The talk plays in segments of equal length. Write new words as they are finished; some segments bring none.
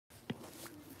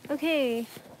Okay.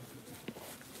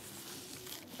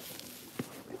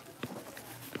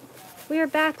 We are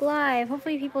back live.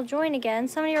 Hopefully people join again.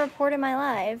 Somebody reported my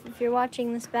live if you're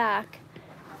watching this back.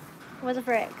 What the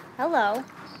frick? Hello.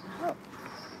 Oh.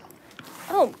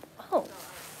 Oh. Oh.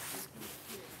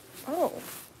 Oh.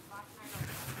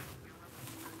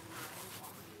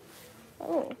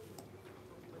 Oh.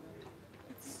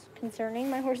 It's concerning.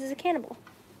 My horse is a cannibal.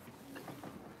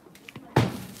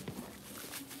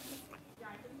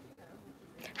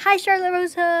 Hi, Charlotte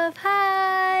Rosehoof.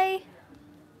 Hi.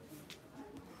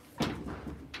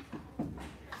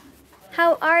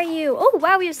 How are you? Oh,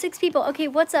 wow, we have 6 people. Okay,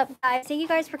 what's up, guys? Thank you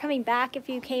guys for coming back if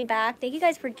you came back. Thank you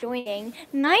guys for joining.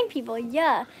 9 people,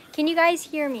 yeah. Can you guys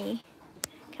hear me?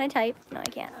 Can I type? No, I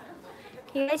can't.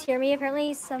 Can you guys hear me?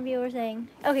 Apparently, some people are saying,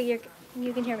 okay,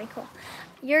 you can hear me. Cool.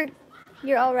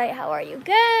 You're all right. How are you?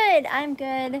 Good. I'm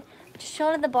good. Just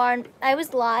chilling at the barn. I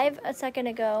was live a second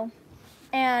ago,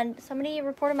 and somebody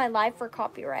reported my live for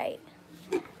copyright.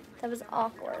 That was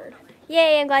awkward.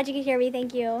 Yay, I'm glad you could hear me.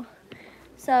 Thank you.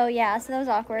 So, yeah, so that was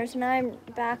awkward. So now I'm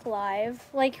back live.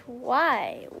 Like,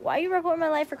 why? Why you report my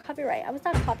live for copyright? I was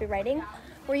not copywriting.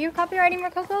 Were you copywriting,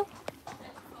 Rococo?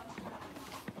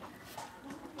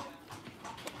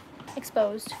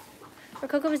 Exposed.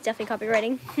 Rococo was definitely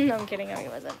copywriting. No, I'm kidding. No, he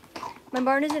wasn't. My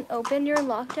barn isn't open. You're in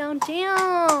lockdown.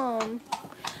 Damn.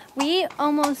 We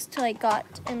almost, like, got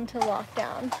into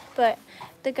lockdown. But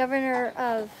the governor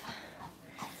of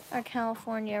our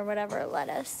California or whatever let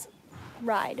us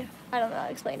ride. I don't know how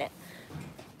to explain it.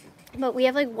 But we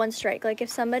have, like, 1 strike. Like, if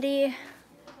somebody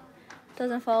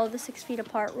doesn't follow the 6 feet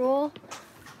apart rule,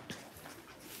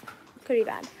 could be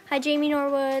bad. Hi, Jamie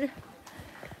Norwood.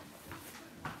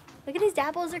 Look at his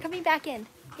dapples. They're coming back in.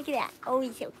 Look at that. Oh,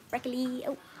 he's so freckly.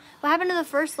 Oh. What happened to the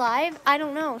first live? I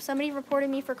don't know. Somebody reported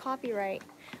me for copyright.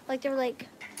 Like, they were like,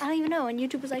 I don't even know. And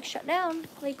YouTube was like, shut down.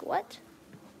 Like, what?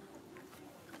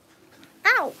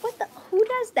 Ow, what the? Who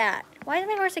does that? Why is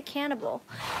my horse a cannibal?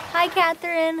 Hi,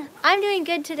 Catherine. I'm doing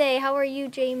good today. How are you,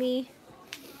 Jamie?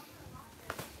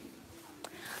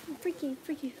 I'm freaky.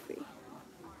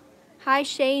 Hi,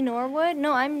 Shay Norwood.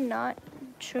 No, I'm not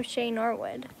Shay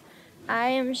Norwood. I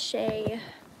am Shay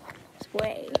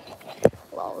Sway.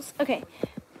 Lols. Okay.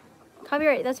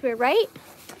 Copyright. That's weird, right?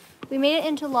 We made it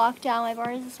into lockdown. My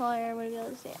barn is a small area. Would be able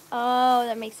to stay. Oh,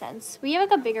 that makes sense. We have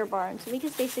like a bigger barn, so we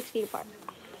can stay 6 feet apart.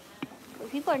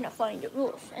 People are not following the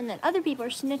rules, and then other people are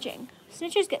snitching.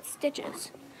 Snitches get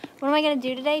stitches. What am I gonna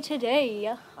do today?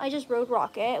 Today, I just rode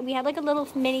Rocket. We had like a little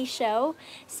mini show,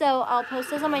 so I'll post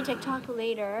this on my TikTok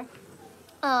later.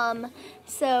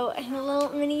 So I had a little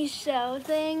mini show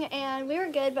thing, and we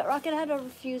were good, but Rocket had a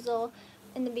refusal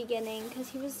in the beginning because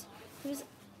he was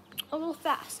a little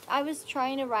fast. I was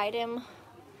trying to ride him,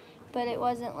 but it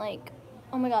wasn't like,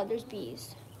 oh my God, there's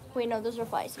bees. Wait, no, those are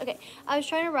flies. Okay, I was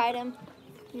trying to ride him.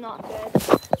 Not good.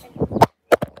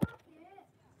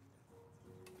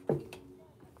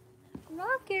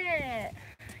 Rocket!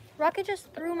 Rocket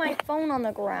just threw my phone on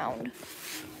the ground.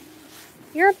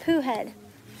 You're a poo head.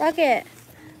 Rocket.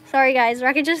 Sorry, guys.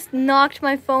 Rocket just knocked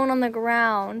my phone on the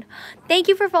ground. Thank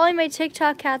you for following my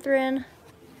TikTok, Catherine.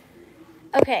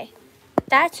 Okay.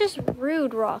 That's just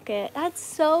rude, Rocket. That's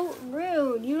so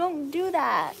rude. You don't do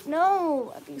that.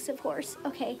 No. Abusive horse.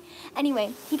 Okay.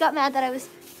 Anyway, he got mad that I was...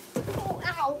 Oh,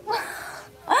 ow.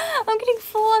 I'm getting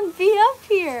full on beat up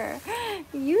here.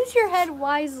 Use your head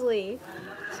wisely.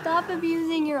 Stop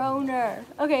abusing your owner.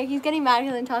 Okay, he's getting mad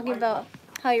because I'm talking about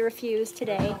how he refused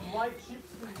today.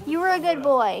 You were a good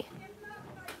boy.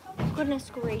 Goodness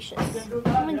gracious.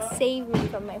 Someone save me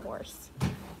from my horse.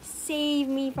 Save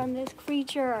me from this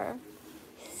creature.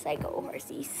 Psycho,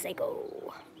 horsey,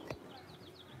 psycho.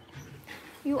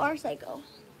 You are psycho.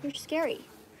 You're scary.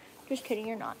 Just kidding,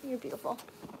 you're not. You're beautiful.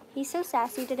 He's so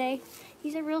sassy today.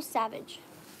 He's a real savage.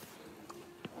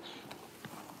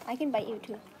 I can bite you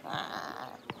too. I'm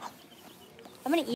gonna eat.